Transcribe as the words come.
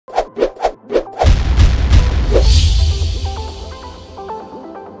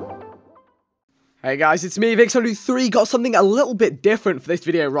Hey guys, it's me, Vikkstar. Got something a little bit different for this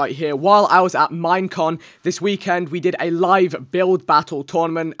video right here. While I was at Minecon this weekend, we did a live build battle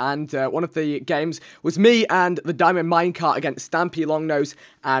tournament, and one of the games was me and TheDiamondMinecart against Stampylonghead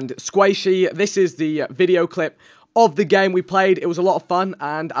and Sqaishey. This is the video clip of the game we played. It was a lot of fun,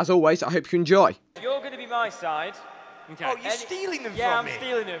 and as always, I hope you enjoy. You're going to be my side. Okay. Oh, you're stealing them yeah, from me? Yeah, I'm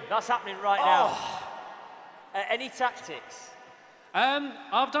stealing them. That's happening right now. Any tactics?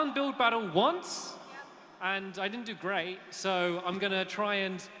 I've done build battle once, and I didn't do great, so I'm going to try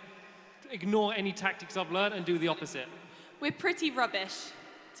and ignore any tactics I've learned and do the opposite. We're pretty rubbish,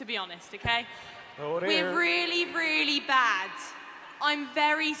 to be honest, okay? Oh, We're really, really bad. I'm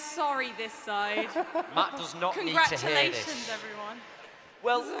very sorry this side. Matt does not need to hear this. Congratulations, everyone.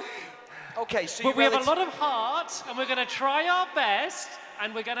 Well, okay, so But we have a lot of heart, and we're going to try our best,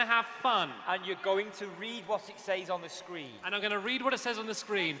 and we're going to have fun. And you're going to read what it says on the screen. And I'm going to read what it says on the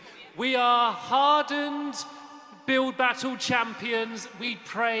screen. We are hardened build battle champions. We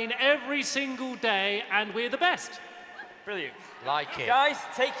train every single day, and we're the best. Brilliant. Like it. Guys,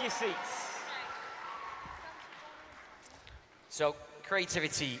 take your seats. So,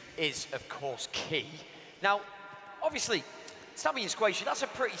 creativity is, of course, key. Now, obviously, Stampy and Sqaishey, that's a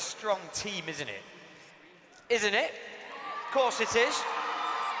pretty strong team, isn't it? Isn't it? Of course it is.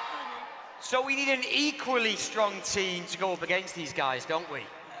 So we need an equally strong team to go up against these guys, don't we?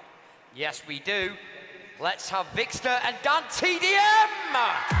 Yes, we do. Let's have Vikkstar and TheDiamondMinecart.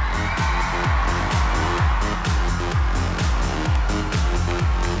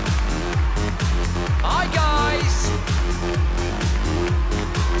 Hi, guys.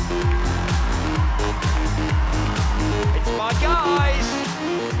 It's my guys.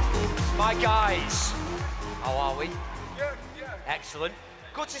 It's my guys. How are we? Yeah. Excellent.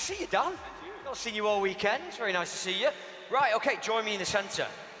 Good to see you, Dan. Not seen you all weekend. It's very nice to see you. Right, okay, join me in the centre.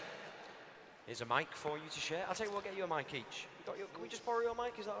 Here's a mic for you to share. I'll tell you what, we'll get you a mic each. Can we just borrow your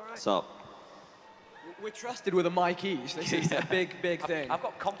mic? Is that all right? What's up? We're trusted with a mic each. This is a big thing. I've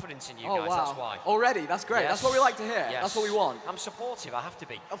got confidence in you oh, guys, wow. that's why. Already? That's great. Yes. That's what we like to hear. Yes. That's what we want. I'm supportive, I have to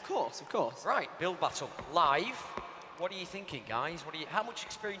be. Of course, of course. Right, build battle. Live. What are you thinking, guys? How much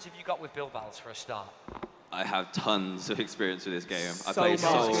experience have you got with build battles for a start? I have tons of experience with this game. I So play much.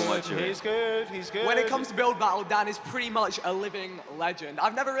 so much of it. He's good, he's good. When it comes to build battle, Dan is pretty much a living legend.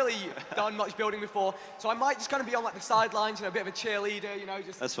 I've never really done much building before, so I might just kind of be on like the sidelines, you know, a bit of a cheerleader, you know,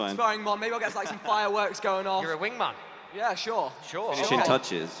 just That's fine. spurring them on. Maybe I'll get like some fireworks going off. You're a wingman. Yeah, sure. Sure. Finishing okay.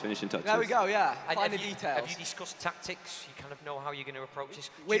 touches, finishing touches. There we go, yeah. And Find the have details. Have you discussed tactics? You kind of know how you're going to approach this?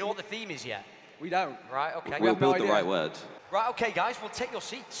 Do Wait, you know what the theme is yet? We don't. Right, okay. We'll have no build the idea. right word. Right, okay, guys, we'll take your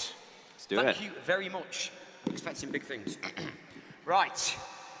seats. Let's do it. Thank you very much. I'm expecting big things. Right.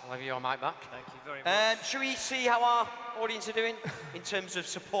 I'll have your mic back. Thank you very much. Should we see how our audience are doing in terms of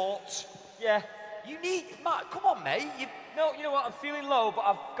support? Yeah. You need, Matt, come on, mate. No, you know what? I'm feeling low, but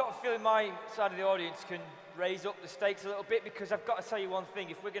I've got a feeling my side of the audience can raise up the stakes a little bit, because I've got to tell you one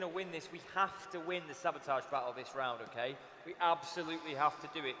thing. If we're going to win this, we have to win the sabotage battle this round, okay? We absolutely have to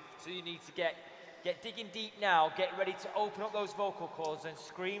do it. So you need to get digging deep now, get ready to open up those vocal cords and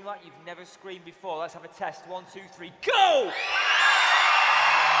scream like you've never screamed before. Let's have a test. 1, 2, 3, go!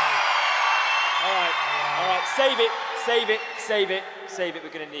 All right, save it, we're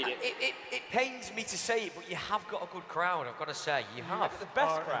gonna need it. It pains me to say it, but you have got a good crowd, I've got to say. You have. The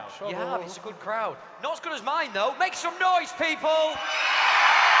best crowd. You have, it's a good crowd. Not as good as mine, though. Make some noise, people!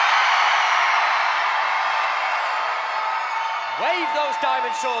 Wave those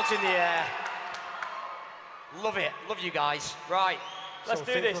diamond swords in the air. Love it. Love you guys. Right. Let's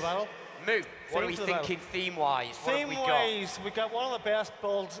do this. Moo, what are we Theme for the battle. thinking theme-wise? What have we got? Theme-wise, we got one of the best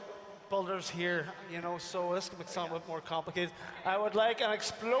builders here, you know, so this could sound a bit more complicated. I would like an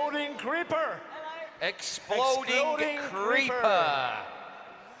exploding creeper. Exploding creeper.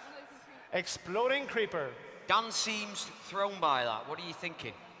 Exploding creeper. Dan seems thrown by that. What are you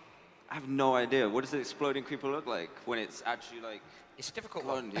thinking? I have no idea. What does the exploding creeper look like when it's actually like... It's a difficult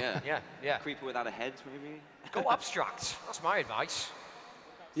one, one. yeah. Yeah. Creeper without a head, maybe? Go abstract. That's my advice.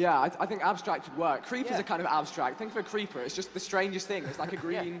 Yeah, I think abstract would work. Creepers are kind of abstract. Think of a creeper. It's just the strangest thing. It's like a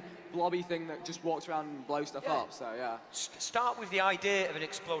green, blobby thing that just walks around and blows stuff up, so yeah. Start with the idea of an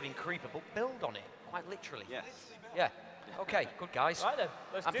exploding creeper, but build on it, quite literally. Yes. Yeah. Okay, good, guys. Right then,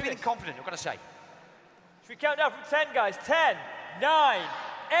 let's I'm do feeling this. confident, I've got to say. Should we count down from 10, guys? 10, 9,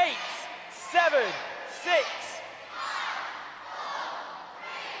 8, 7, 6.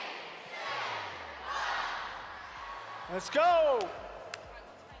 Let's go!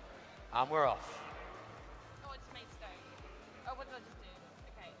 And we're off. Oh, I just made stone. Oh, what did I just do?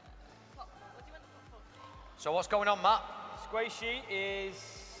 Okay. What do you want the top for? So what's going on, Matt? Sqaishey is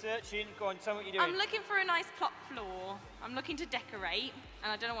searching. Go on, tell me what you're doing. I'm looking for a nice plot floor. I'm looking to decorate,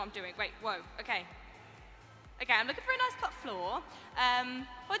 and I don't know what I'm doing. Wait, whoa, okay. Okay, I'm looking for a nice plot floor.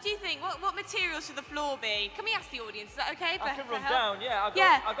 What do you think? What materials should the floor be? Can we ask the audience? Is that okay? I can run help? down,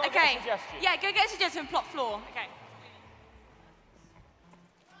 yeah. I've got okay. a suggestion. Yeah, go get a suggestion, plot floor. Okay.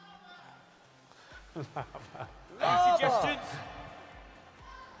 Any suggestions?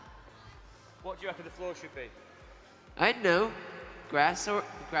 What do you reckon the floor should be? I don't know. Grass or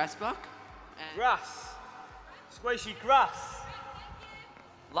grass block? Grass. Sqaishey, grass.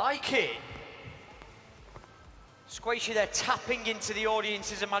 Like it. Sqaishey, they're tapping into the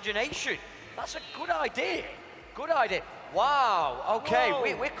audience's imagination. That's a good idea. Good idea. Wow, okay,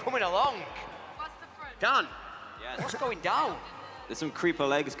 we're coming along. What's the front? Dan, Yeah. what's going down? There's some creeper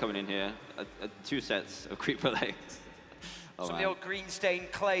legs coming in here. 2 sets of creeper legs. Oh, Some of man. the old green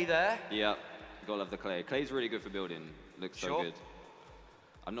stained clay there. Yeah, gotta love the clay. Clay's really good for building. Looks so Sure. good.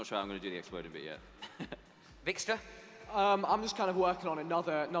 I'm not sure how I'm gonna do the exploding bit yet. Vikkstar? I'm just kind of working on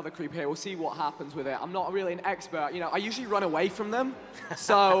another creep here. We'll see what happens with it. I'm not really an expert. You know, I usually run away from them,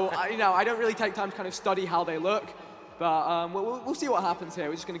 so I don't really take time to kind of study how they look. But we'll see what happens here.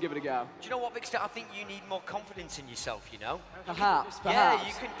 We're just going to give it a go. Do you know what, Vikkstar? I think you need more confidence in yourself, you know? Perhaps. Yeah,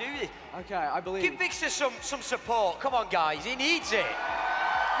 you can do this. Okay, I believe. Give Vikkstar some support. Come on, guys. He needs it.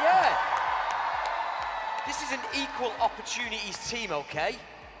 Yeah. This is an equal opportunities team, okay?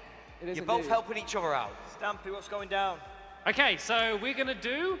 It is You're both indeed. helping each other out. Stampy, what's going down? Okay, so we're gonna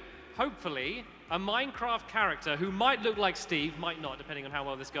do, hopefully, a Minecraft character who might look like Steve, might not, depending on how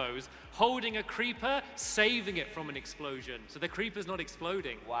well this goes, holding a creeper, saving it from an explosion. So the creeper's not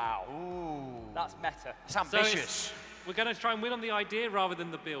exploding. Wow. Ooh. That's meta. It's So ambitious. we're gonna try and win on the idea rather than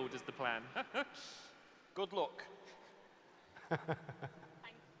the build is the plan. Good luck.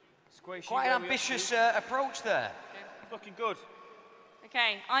 Sqaishey, Quite where an are we up ambitious to? approach there. Looking good.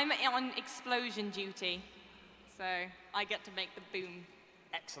 Okay, I'm on explosion duty, so I get to make the boom.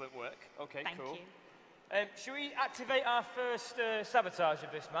 Excellent work. Okay, Thank cool. you. Should we activate our first sabotage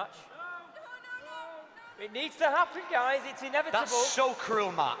of this match? No. It needs to happen, guys. It's inevitable. That's so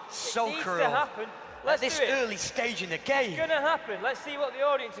cruel, Matt. So it needs cruel. to happen. At Let's this do it. early stage in the game. It's gonna happen. Let's see what the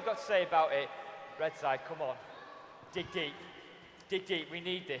audience have got to say about it. Red side, come on. Dig deep. Dig deep. We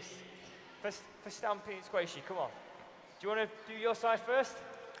need this. For Stampy and Sqaishey, come on. Do you want to do your side first?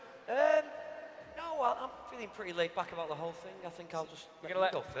 No, well, I'm feeling pretty laid back about the whole thing. I think I'll just We're gonna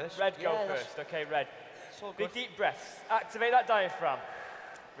let go first. Red go Yeah, that's- first. Okay, Red. It's all Big good. deep breaths. Activate that diaphragm.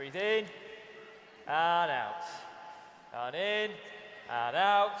 Breathe in and out. And in and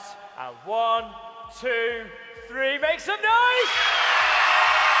out. And 1, 2, 3. Make some noise!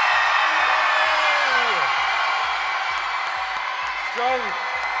 Strong.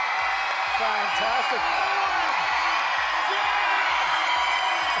 Fantastic.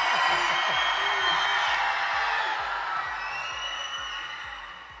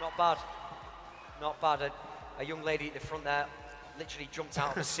 Not bad. Not bad. A young lady at the front there literally jumped out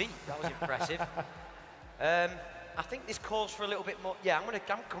of the seat. That was impressive. I think this calls for a little bit more. Yeah,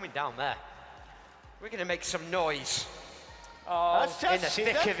 I'm coming down there. We're going to make some noise. Oh, In the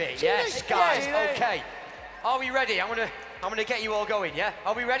thick of it. Yes, guys. Okay. Are we ready? I'm gonna get you all going, yeah?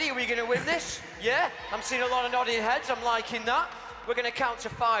 Are we ready? Are we gonna win this? Yeah? I'm seeing a lot of nodding heads. I'm liking that. We're gonna count to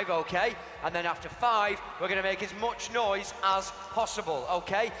 5, okay? And then after 5, we're gonna make as much noise as possible,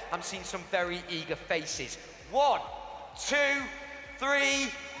 okay? I'm seeing some very eager faces. 1, 2, 3,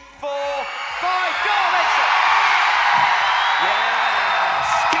 4, 5. Go, Mason! Yes!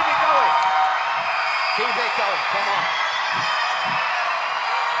 Keep it going. Keep it going. Come on.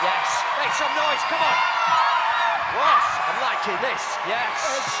 Yes. Make some noise. Come on. What? I'm liking this. Yes.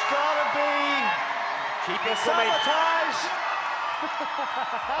 It's gotta be Keep it coming. sabotage.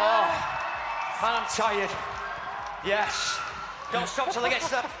 Oh, man, I'm tired. Yes. Don't stop till I get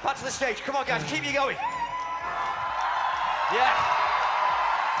back to the stage. Come on, guys. Keep you going. Yeah.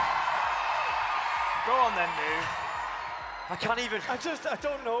 go on then, move. I can't even. I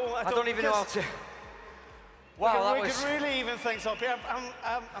don't know. I don't even know how to. Wow, we that was. could really even things up here.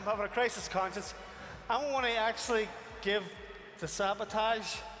 I'm having a crisis conscience. I want to actually give the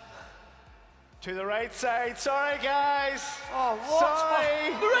sabotage to the right side. Sorry, guys. Oh, what?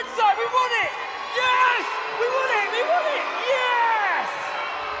 Sorry. The red side, we won it! Yes! We won it! We won it! Yes!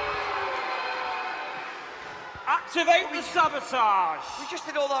 Activate the sabotage! We just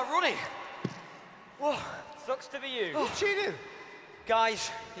did all that running. Whoa. Sucks to be you. You cheated. Guys,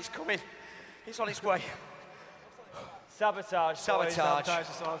 he's coming. He's on his way. Sabotage. boys. Sabotage. Sabotage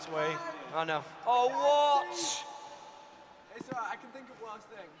is on its way. I know. Oh, what? It's alright, I can think of worse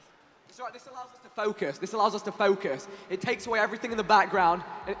things. It's right, this allows us to focus. This allows us to focus. It takes away everything in the background.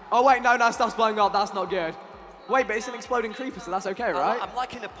 Oh wait, no, now stuff's blowing up. That's not good. Wait, but it's an exploding creeper, so that's okay, right? I'm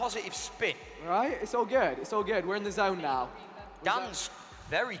liking the positive spin. Right? It's all good. It's all good. We're in the zone now. Dan's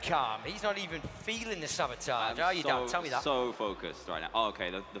very calm. He's not even feeling the sabotage. How are you, Dan? Tell me that. So focused right now. Oh,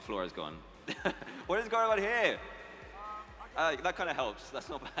 okay, the floor is gone. What is going on here? That kind of helps. That's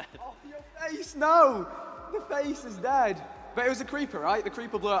not bad. Oh, your face, no! The face is dead. But it was a creeper, right? The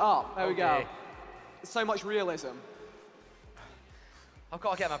creeper blew it up. There we go. So much realism. I've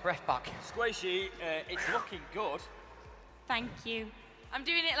got to get my breath back. Sqaishey, it's looking good. Thank you. I'm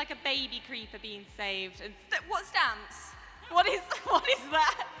doing it like a baby creeper being saved. And what stamps? What is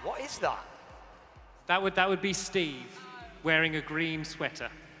that? What is that? That would be Steve wearing a green sweater,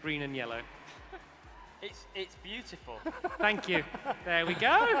 green and yellow. It's beautiful. Thank you. There we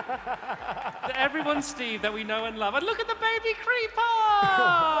go. Everyone's Steve that we know and love. And look at the baby creeper!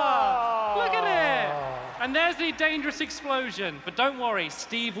 Look at it! And there's the dangerous explosion. But don't worry,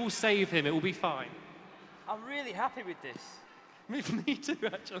 Steve will save him. It will be fine. I'm really happy with this. Me too,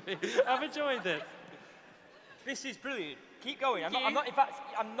 actually. I've enjoyed this. This is brilliant. Keep going. In fact,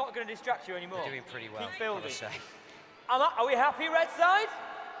 I'm not going to distract you anymore. You're doing pretty well. Keep building. Are we happy, Red Side?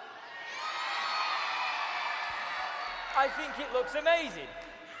 I think it looks amazing.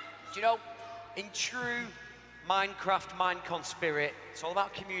 Do you know, in true Minecraft, Minecon spirit, it's all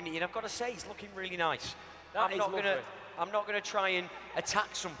about community, and I've got to say, it's looking really nice. I'm not going to try and attack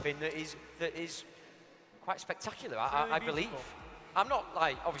something that is quite spectacular. I believe. I'm not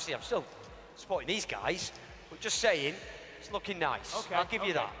like, obviously, I'm still supporting these guys, but just saying, it's looking nice. Okay, I'll give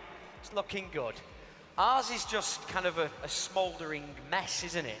you that. It's looking good. Ours is just kind of a smouldering mess,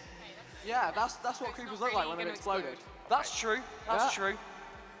 isn't it? Yeah, that's what creepers look like when they've exploded. That's true. That's true.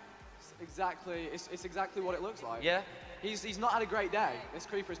 It's exactly what it looks like. Yeah. He's not had a great day. This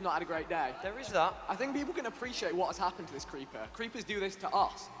creeper's not had a great day. There is that. I think people can appreciate what has happened to this creeper. Creepers do this to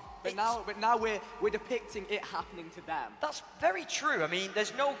us. But now we're depicting it happening to them. That's very true. I mean,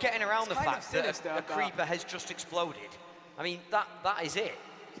 there's no getting around the fact that a creeper has just exploded. I mean, that is it.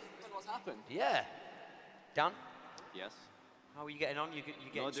 That's what's happened. Yeah. Dan? Yes? How are you getting on? You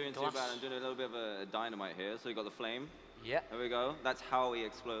getting Not doing too bad. I'm doing a little bit of a dynamite here. So you got the flame. Yeah. There we go. That's how he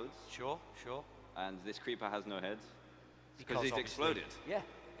explodes. Sure. And this creeper has no head. Because he's exploded. Yeah.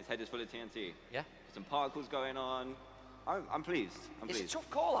 His head is full of TNT. Yeah. Some particles going on. I'm pleased. It's a tough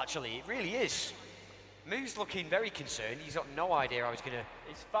call, actually. It really is. Moo's looking very concerned. He's got no idea I was going to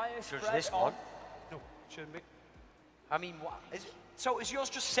judge this one. No, shouldn't be. I mean, so has yours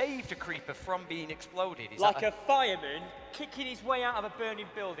just saved a creeper from being exploded? Is like a fireman kicking his way out of a burning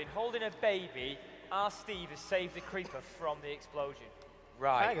building, holding a baby, our Steve has saved the creeper from the explosion.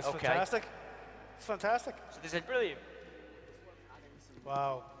 Right, I think it's fantastic. It's fantastic. So there's a brilliant.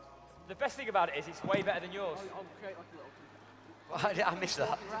 Wow. The best thing about it is it's way better than yours. I'll create like a little... I missed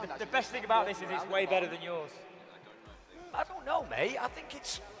that. The best thing about this is it's way better than yours. I don't know, mate. I think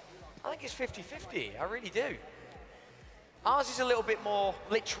it's 50-50. I really do. Ours is a little bit more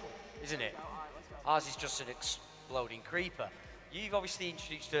literal, isn't it? Ours is just an exploding creeper. You've obviously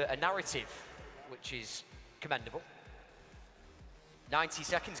introduced a narrative, which is commendable. 90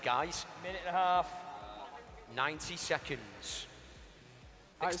 seconds, guys. Minute and a half. 90 seconds.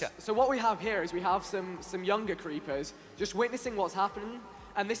 So what we have here is we have some younger creepers just witnessing what's happening,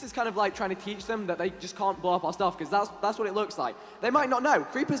 and this is kind of like trying to teach them that they just can't blow up our stuff, because that's what it looks like. They might not know.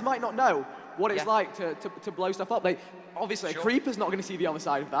 Creepers might not know what it's like to blow stuff up. Obviously, a creeper's not going to see the other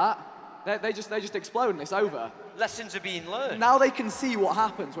side of that. They just explode and it's over. Lessons are being learned. Now they can see what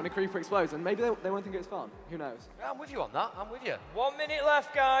happens when a creeper explodes, and maybe they won't think it's fun. Who knows? Yeah, I'm with you on that. I'm with you. 1 minute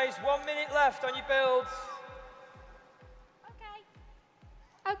left, guys. 1 minute left on your builds.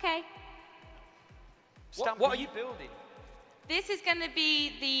 Okay. What are you building? This is going to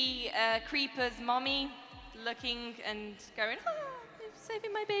be the creeper's mommy looking and going, oh, I'm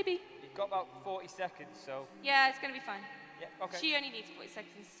saving my baby. You've got about 40 seconds, so... Yeah, it's going to be fine. Yeah, okay. She only needs 40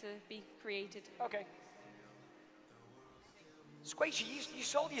 seconds to be created. Okay. Sqaishey, you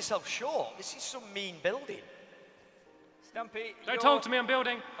sold yourself short. This is some mean building. Stampy, Don't talk to me, I'm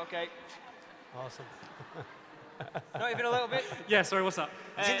building. Okay. Awesome. Not even a little bit? Yeah, sorry, what's up?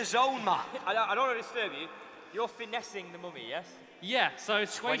 It's in the zone, Matt. I don't want to disturb you. You're finessing the mummy, yes? Yeah, so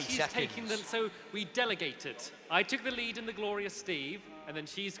Sqaishey's 20 taking them, so we delegated. I took the lead in the glorious Steve, and then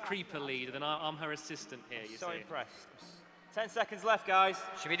she's creeper lead, and then I'm her assistant here, you so see. impressed. 10 seconds left, guys.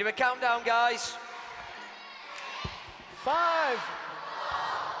 Should we do a countdown, guys? 5.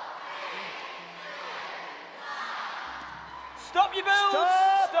 Stop your build!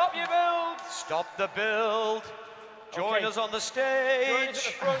 Stop your build! Stop the build. Join us on the stage. Join us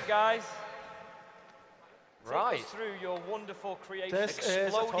at the front, guys. Right. Take us through your wonderful creation. This is a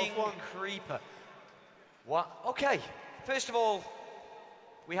tough Exploding one. creeper. What? Okay. First of all,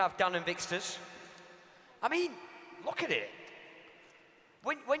 we have Dan and Vikkstar's. I mean, look at it.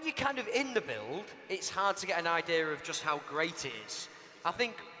 When you're kind of in the build, it's hard to get an idea of just how great it is. I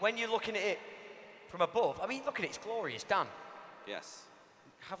think when you're looking at it from above, I mean, look at it, it's glorious. Dan, Yes.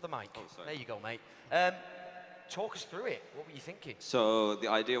 have the mic. Oh, sorry. There you go, mate. Talk us through it. What were you thinking? So the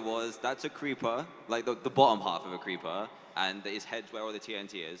idea was that's a creeper, like the bottom half of a creeper, and his head's where all the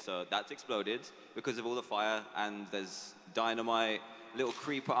TNT is. So that's exploded because of all the fire, and there's dynamite, little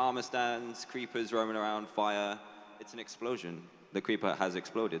creeper armor stands, creepers roaming around, fire. It's an explosion. The creeper has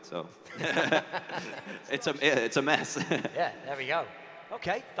exploded, so it's a mess. Yeah, there we go.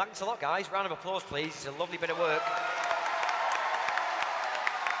 Okay, thanks a lot, guys. Round of applause, please. It's a lovely bit of work.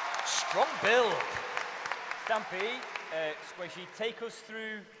 Strong build. Stampy, Sqaishey, take us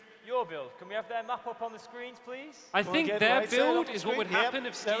through your build. Can we have their map up on the screens, please? I Wanna think get their right side up build the is what would screen? happen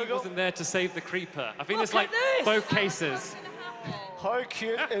Yep, if there we Steve go. wasn't there to save the creeper. I think Look it's like at this! both cases. How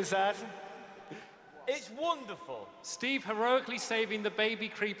cute is that? It's wonderful. Steve heroically saving the baby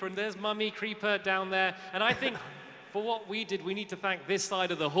creeper, and there's mummy creeper down there. And I think for what we did, we need to thank this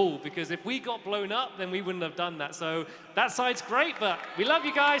side of the hall, because if we got blown up, then we wouldn't have done that. So that side's great, but we love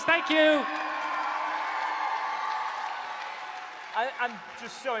you guys. Thank you. I'm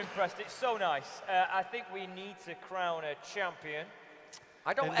just so impressed. It's so nice. I think we need to crown a champion.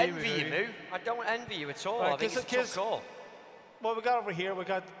 I don't Indeed we envy you, do. Moo. I don't envy you at all. Right, I think it's a tough call. What we got over here, we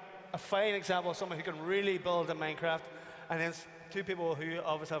got a fine example of someone who can really build in Minecraft, and then two people who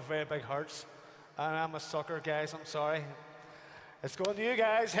obviously have very big hearts. And I'm a sucker, guys. I'm sorry. It's going to you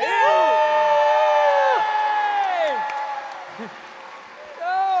guys. Hey!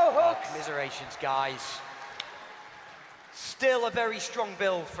 No, Commiserations, guys. Still a very strong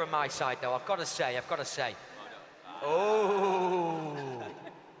build from my side, though. I've got to say. Oh.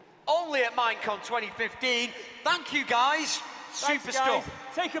 Only at Minecon 2015. Thank you, guys. Thanks, Super guys. stuff.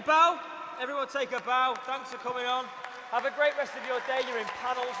 Take a bow. Everyone take a bow. Thanks for coming on. Have a great rest of your day. You're in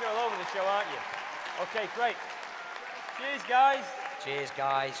panels. You're all over the show, aren't you? Okay, great. Cheers, guys. Cheers,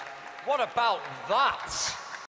 guys. What about that?